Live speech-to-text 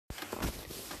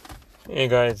Hey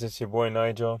guys, it's your boy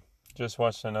Nigel. Just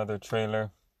watched another trailer.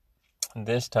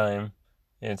 This time,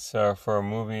 it's for a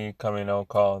movie coming out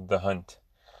called The Hunt.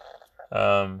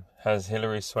 Has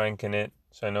Hilary Swank in it,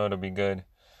 so I know it'll be good.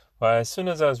 But as soon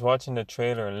as I was watching the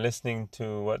trailer and listening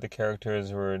to what the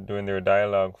characters were doing their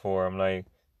dialogue for, I'm like,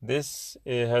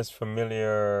 it has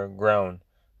familiar ground.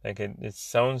 Like it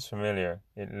sounds familiar.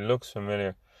 It looks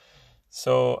familiar.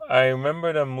 So I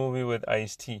remember the movie with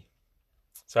Ice-T.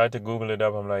 So I had to Google it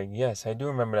up. I'm like, yes, I do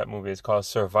remember that movie. It's called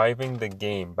Surviving the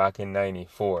Game back in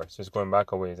 '94. So it's going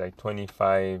back a ways, like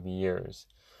 25 years,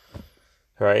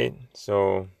 right?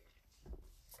 So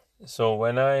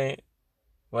when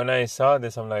I saw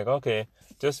this, I'm like, okay,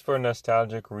 just for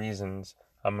nostalgic reasons,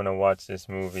 I'm gonna watch this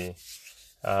movie.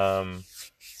 Um,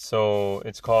 so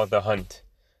it's called The Hunt.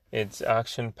 It's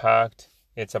action packed.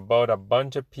 It's about a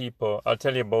bunch of people. I'll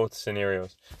tell you both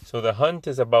scenarios. So The Hunt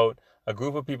is about a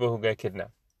group of people who get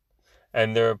kidnapped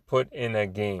and they're put in a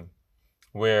game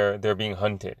where they're being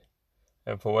hunted.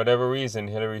 And for whatever reason,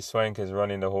 Hilary Swank is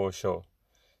running the whole show.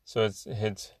 So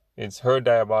it's her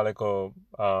diabolical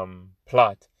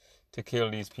plot to kill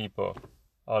these people,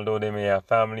 although they may have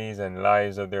families and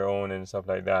lives of their own and stuff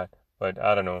like that. But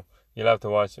I don't know. You'll have to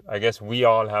watch. I guess we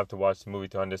all have to watch the movie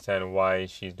to understand why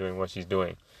she's doing what she's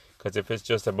doing. Because if it's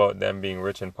just about them being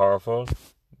rich and powerful,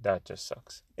 that just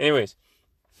sucks. Anyways,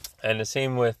 and the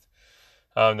same with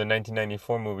the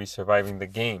 1994 movie Surviving the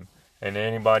Game. And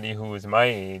anybody who is my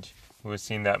age who has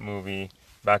seen that movie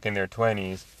back in their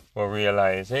 20s will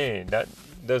realize, hey, that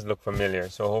does look familiar.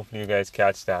 So hopefully you guys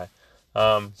catch that.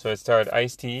 So it starred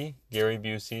Ice-T, Gary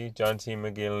Busey, John C.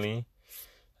 McGinley,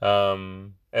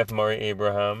 F. Murray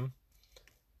Abraham,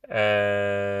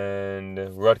 and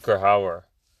Rutger Hauer.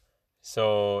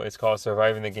 So it's called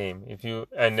Surviving the Game.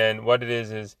 And then what it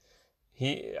is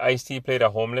Ice-T played a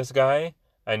homeless guy,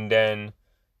 and then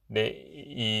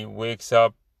he wakes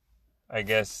up, I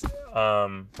guess,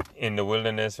 in the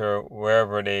wilderness or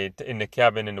wherever in the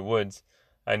cabin in the woods,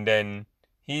 and then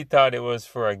he thought it was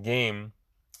for a game,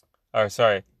 or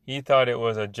sorry, he thought it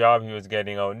was a job he was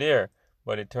getting out there,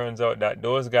 but it turns out that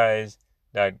those guys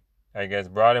that I guess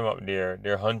brought him up there,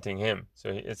 they're hunting him. So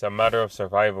it's a matter of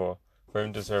survival for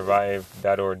him to survive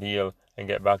that ordeal and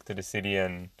get back to the city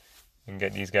and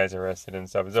get these guys arrested and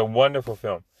stuff. It's a wonderful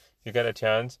film. If you get a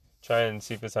chance, try and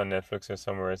see if it's on Netflix or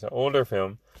somewhere. It's an older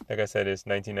film. Like I said, it's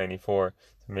 1994,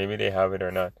 so maybe they have it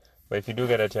or not. But if you do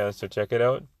get a chance to check it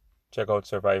out, check out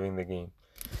Surviving the Game.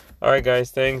 All right,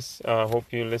 guys, thanks.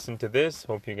 Hope you listen to this.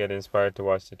 Hope you get inspired to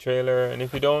watch the trailer. And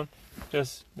if you don't,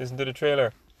 just listen to the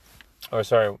trailer. Or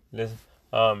sorry, listen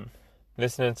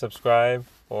and subscribe,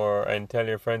 and tell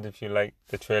your friends if you like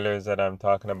the trailers that I'm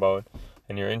talking about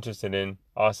and you're interested in.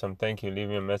 Awesome, thank you. Leave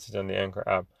me a message on the Anchor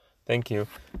app. Thank you,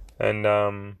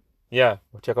 and yeah,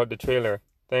 check out the trailer.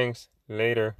 Thanks. Later.